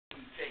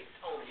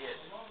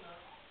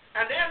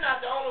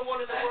no one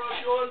in the world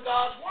doing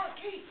God's work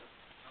either.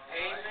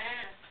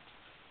 Amen.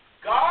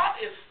 God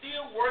is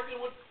still working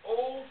with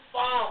old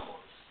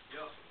farmers,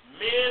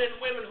 men and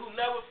women who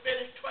never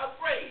finished 12th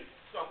grade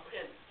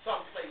in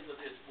some place of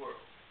this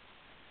world.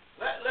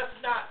 Let's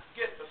not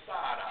get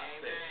beside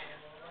ourselves.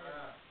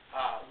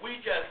 We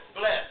just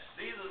blessed.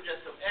 These are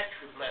just some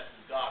extra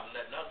blessings God is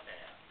letting us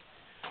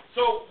have.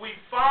 So we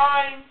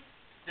find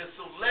the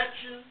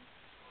selection.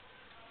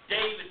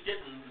 David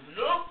didn't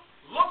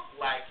look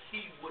like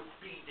he would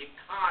be the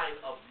kind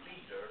of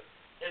leader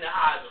in the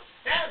eyes of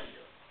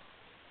Samuel.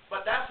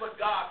 But that's what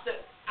God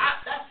said.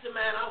 That's the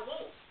man I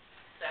want,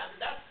 Samuel.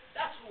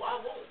 That's who I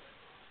want.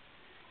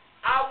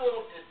 I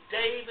want the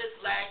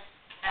David-like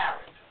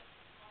character.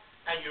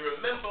 And you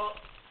remember,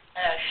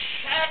 as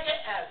shaggy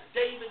as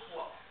David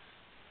was,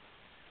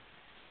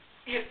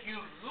 if you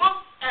look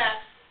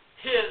at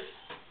his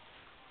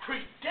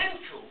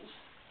credentials,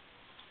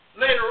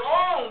 later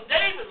on,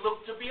 David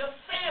looked to be a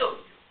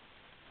failure.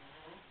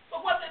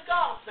 But what did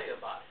God say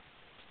about it?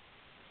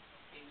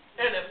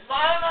 In the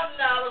final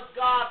analysis,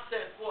 God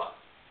said what?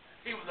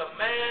 He was a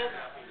man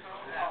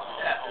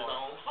after his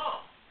own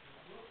heart.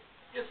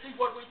 You see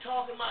what we're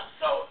talking about?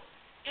 So,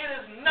 it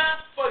is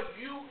not for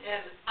you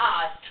and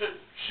I to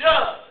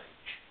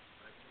judge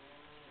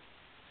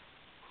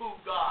who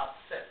God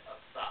set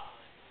aside.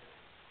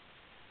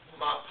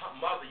 My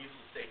mother used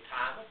to say,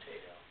 time will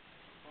tell.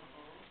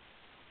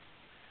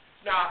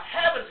 Now,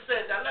 having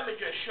said that, let me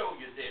just show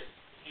you this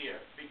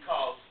here,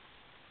 because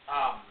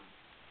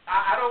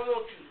I don't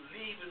want you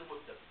leaving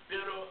with the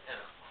bitter and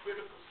a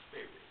critical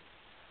spirit.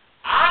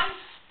 I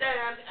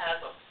stand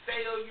as a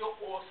failure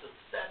or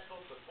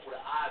successful before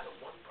the eyes of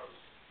one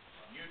person.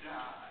 You do.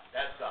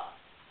 That's God.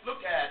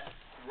 Look at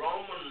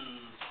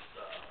Romans.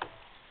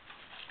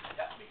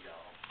 Help me,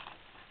 y'all.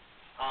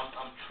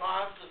 I'm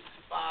trying to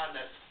find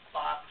that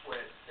spot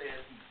where it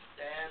says he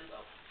stands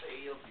a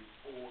fail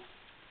before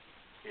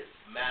his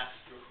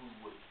master, who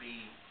would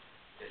be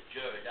the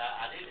judge.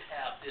 I didn't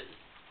have this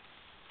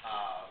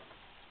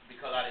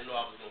because I didn't know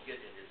I was going to get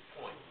to this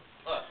point.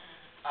 But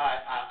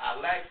I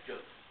like to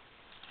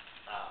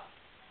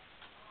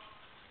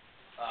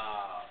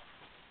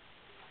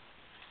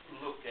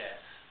look at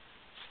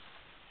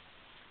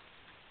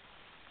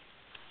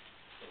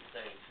some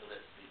things. So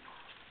let's see.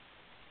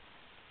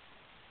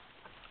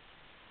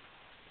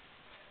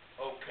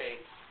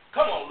 Okay.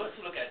 Come on, let's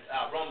look at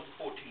Romans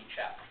 14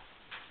 chapter.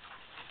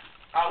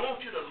 I want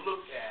you to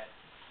look at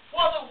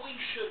whether we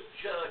should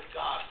judge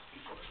God's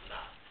people or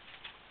not.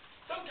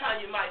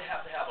 Sometimes you might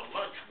have to have a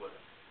lunch with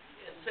them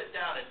and sit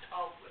down and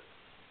talk with them.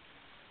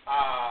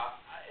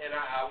 And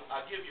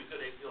I'll give you a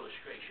good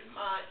illustration.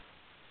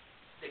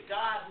 The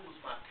guy who was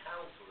my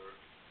counselor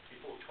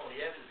before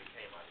Tony Evans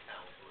became my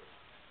counselor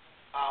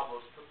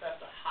was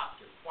Professor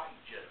Hawkins, white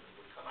gentleman,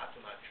 would come out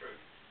to my church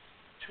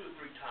 2 or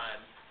 3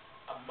 times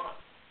a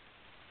month.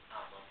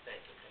 I'm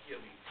thinking to hear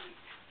me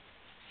preach.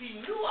 He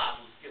knew I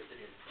was gifted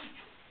in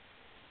preaching,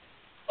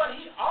 but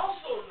he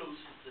also knew,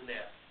 Sister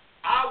Nell,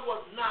 I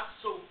was not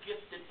so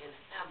gifted in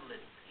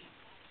handling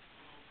people.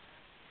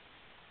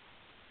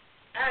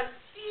 And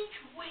each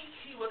week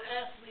he would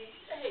ask me,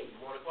 hey, you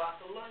want to go out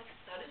to lunch?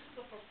 Now this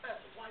is a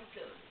professor, white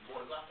gentleman. You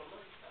want to go out to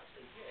lunch? I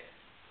said, yeah.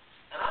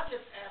 And I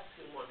just asked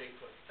him one day,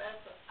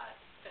 Professor, I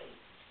think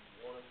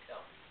you want to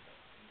tell me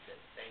something. He said,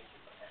 thank you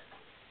for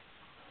having me.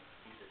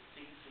 He said,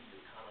 Cecil,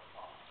 you're kind of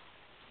hard.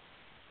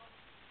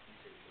 He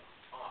said, you're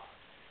hard.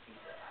 He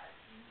said,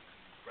 you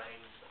bring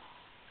some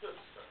good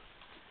stuff.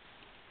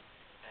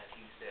 And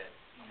he said,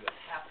 you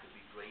have to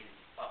be graded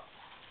up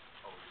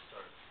on the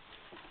service,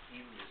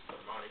 even your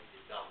sermonic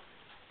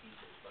development. He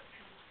said, but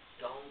you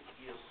don't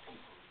give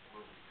people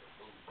room to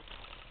move.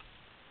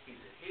 He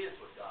said, here's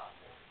what God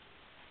wants.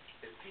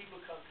 If people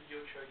come to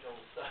your church on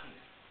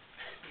Sunday,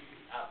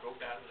 I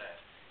broke out and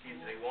laughed. He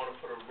said, they want to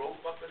put a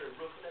rope up in the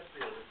roof of that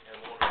building and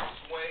want to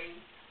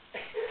swing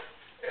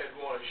and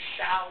want to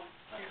shout.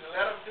 He said,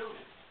 let them do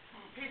it.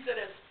 He said,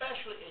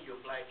 especially in your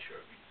black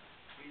church.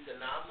 He said,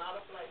 now I'm not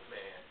a black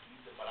man. He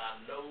said, but I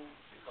know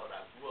because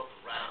I grew up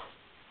around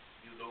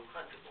you, little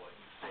country boy.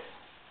 He said,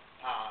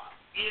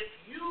 if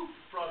you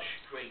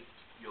frustrate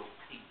your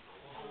people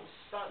on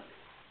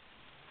Sunday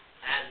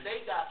and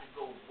they got to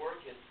go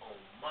working on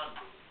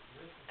Monday,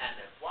 and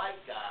that white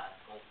guy's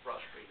gonna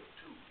frustrate them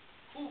too,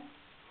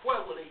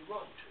 where will they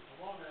run to?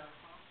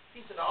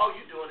 He said, all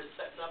you're doing is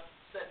setting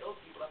those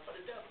people up for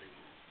the devil to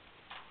use.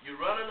 You're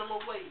running them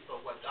away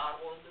from what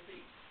God wants them to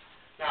be.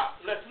 Now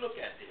let's look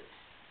at this.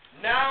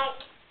 Now,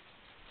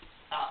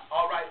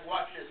 all right,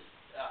 watch this.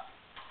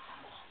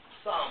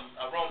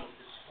 Romans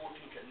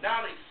 14.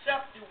 Now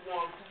accept the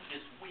one who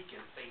is weak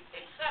in faith.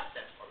 Accept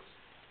that person.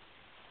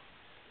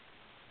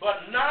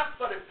 But not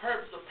for the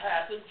purpose of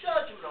passing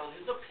judgment on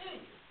his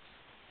opinions.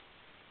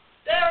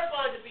 There are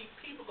going to be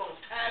people going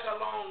to tag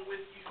along with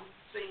you,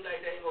 seem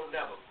like they ain't going to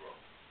never grow.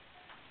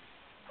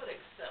 But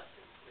accept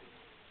it, please.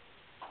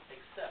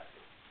 Accept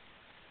it.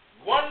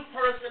 One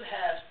person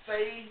has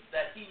faith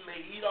that he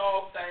may eat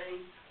all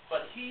things,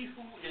 but he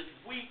who is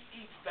weak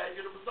eats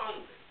vegetables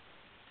only.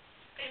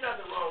 Ain't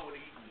nothing wrong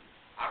with eating.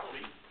 I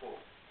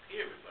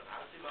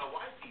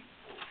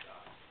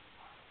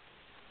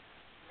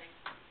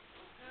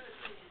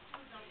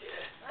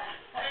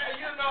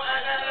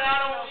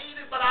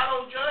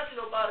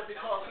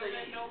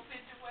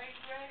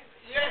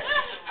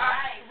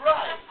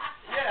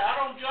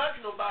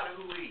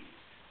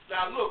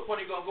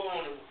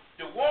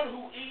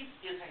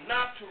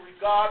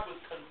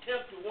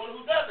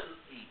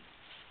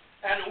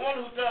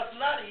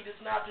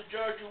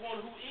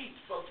one who eats,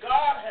 for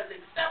God has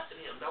accepted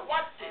him. Now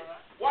watch this.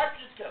 Watch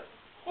this carefully.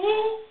 Who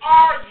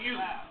are you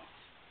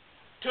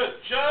to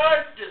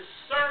judge the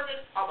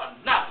servant of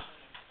another?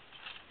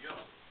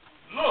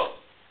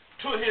 Look,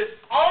 to his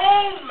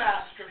own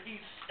master he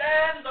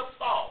stands or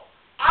fall.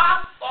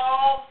 I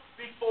fall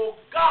before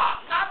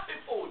God, not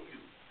before you.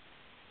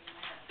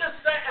 The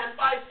same, and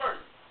vice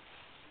versa.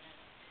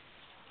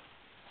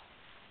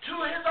 To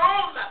his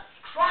own master.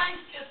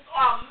 Christ is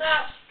our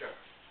master.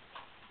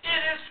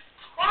 It is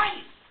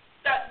Christ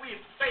that we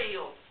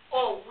fail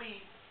or we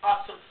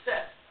are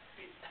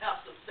have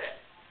success.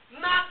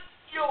 Not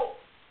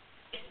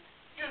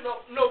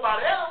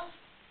nobody else.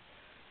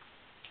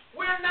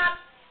 We're not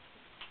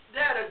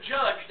there to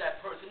judge that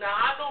person. Now,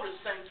 I know the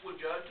saints will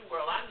judge the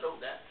world. I know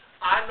that.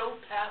 I know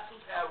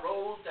pastors have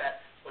roles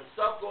that when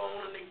stuff goes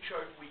on in their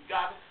church, we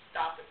got to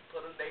stop it and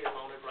put a nail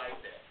on it right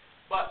there.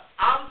 But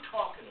I'm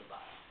talking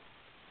about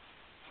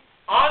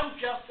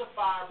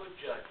unjustifiable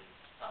judging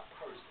a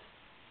person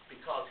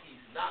because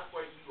he's not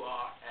where you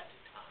are at the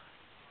time.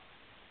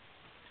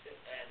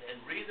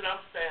 And the reason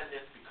I'm saying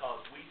this because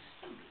we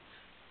students,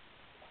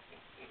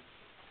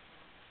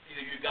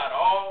 either you got a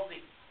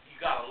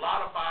lot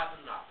of Bible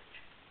knowledge.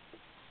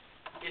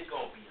 It's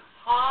going to be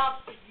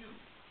hard for you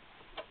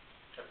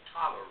to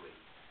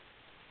tolerate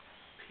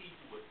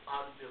people with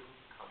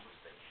unbiblical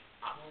conversation.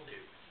 I'm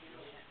serious.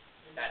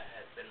 That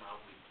has been my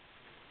weakness.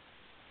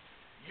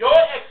 Your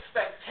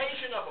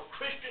expectation of a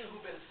Christian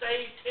who's been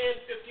saved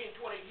 10,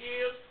 15, 20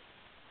 years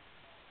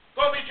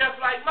going to be just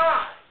like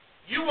mine.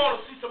 You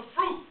want to see some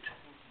fruit.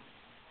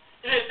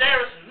 And if there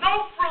is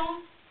no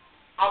fruit,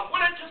 I'm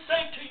willing to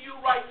say to you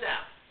right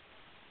now,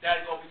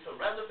 there's going to be some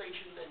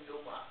reservations in your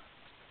mind.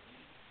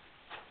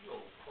 You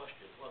don't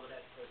question whether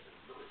that person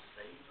is really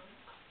saved or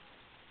not.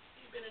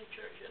 He's been in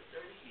church here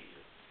 30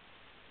 years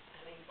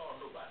and ain't brought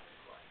nobody to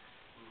Christ.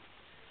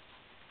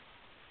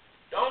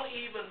 Don't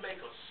even make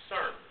a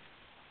sermon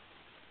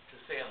to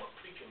say I'm a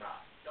preacher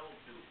out. Don't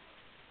do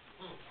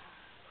it.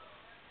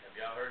 Have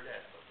y'all heard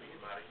that? I'm a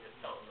preacher out of here?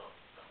 No.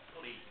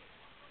 Please.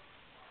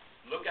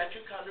 Look at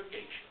your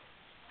congregation.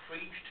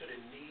 Preach to the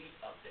need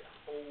of the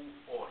whole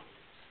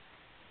audience,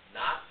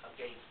 not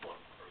against one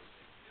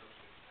person.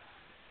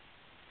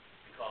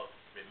 Because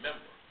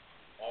remember,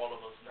 all of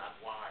us not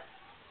wired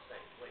the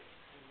same way.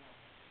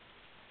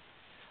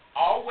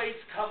 Always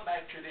come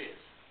back to this.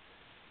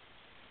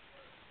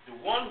 The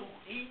one who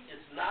eats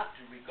is not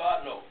to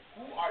regard, no.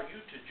 Who are you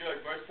to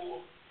judge? Verse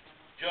 4,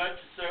 judge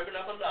the servant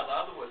of another. In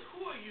other words,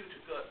 who are you to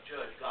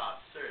judge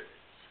God's servants?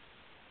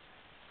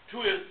 To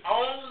his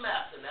own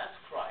master, and that's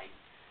Christ,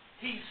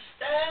 he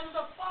stands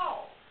or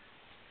falls.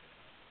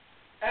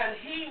 And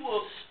he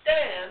will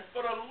stand,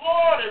 for the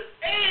Lord is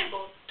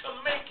able to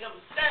make him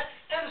stand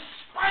in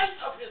spite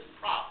of his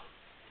problem,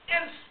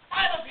 in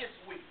spite of his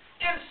weakness,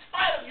 in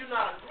spite of you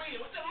not agreeing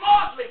with the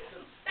Lord makes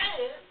him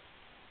stand,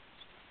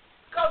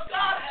 because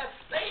God has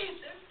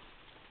saved him.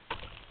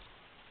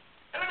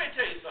 And let me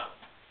tell you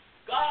something.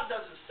 God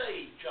doesn't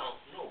save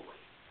junk no way.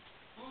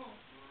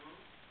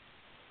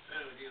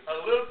 A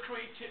little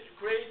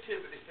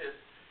creativity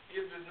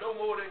is no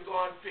more than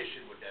going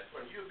fishing with that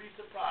person. You'll be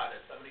surprised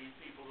at some of these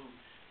people who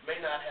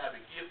may not have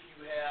the gift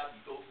you have.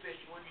 You go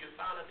fishing with them, you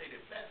find out they're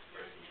the best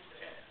person you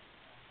can have.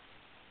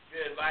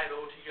 You're invited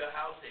over to your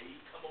house, they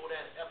come over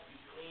there and help you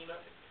clean up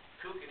and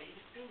cook and eat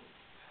too.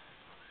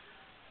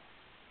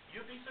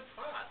 You'll be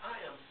surprised. I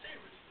am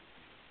serious with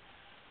you.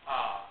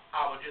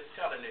 I was just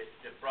telling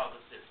the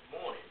brothers this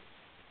morning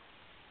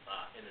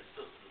and the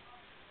sisters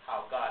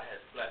how God has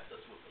blessed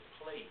us with a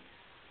place.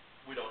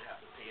 We don't have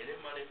to pay any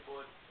money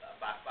for it.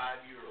 About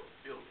 5-year-old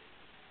building,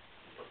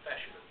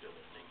 professional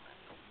building.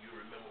 You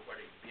remember where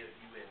they built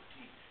UNT,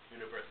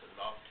 University of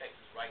North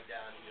Texas, right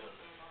down here.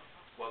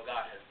 Well,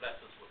 God has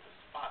blessed us with a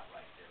spot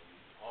right there.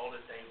 All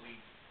the things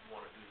we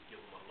want to do is give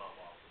them a love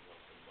offering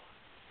once a month.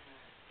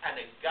 And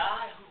the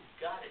guy who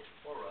got it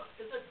for us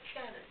is a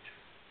janitor.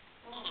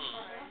 You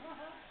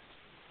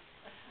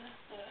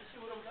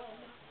see what I'm talking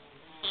about?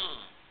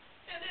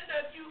 And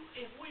then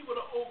if we would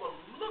have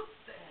overlooked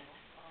that,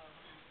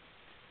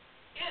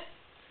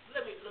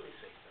 let me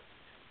say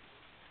something.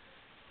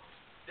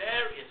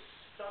 There is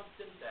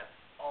something that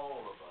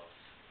all of us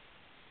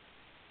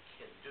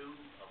can do,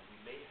 or we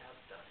may have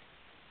done it.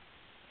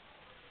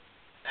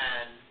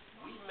 And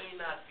we may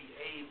not be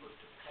able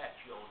to pat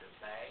you on the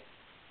back,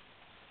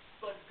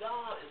 but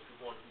God is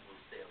the one who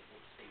will say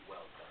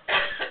well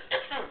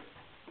done.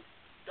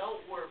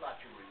 Don't worry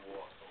about your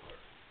reward for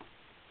earth.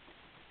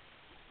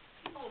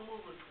 Keep on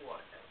moving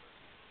toward heaven.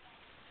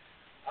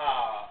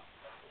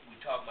 We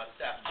talk about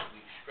Sabbath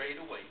week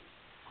straight away,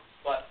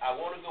 but I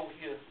want to go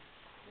here.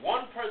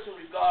 One person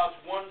regards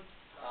one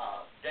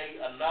day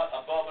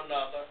above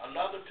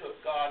another to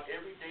God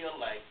every day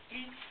alike.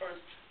 Each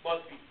person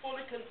must be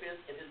fully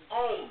convinced in his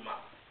own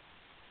mind.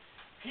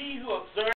 He who observes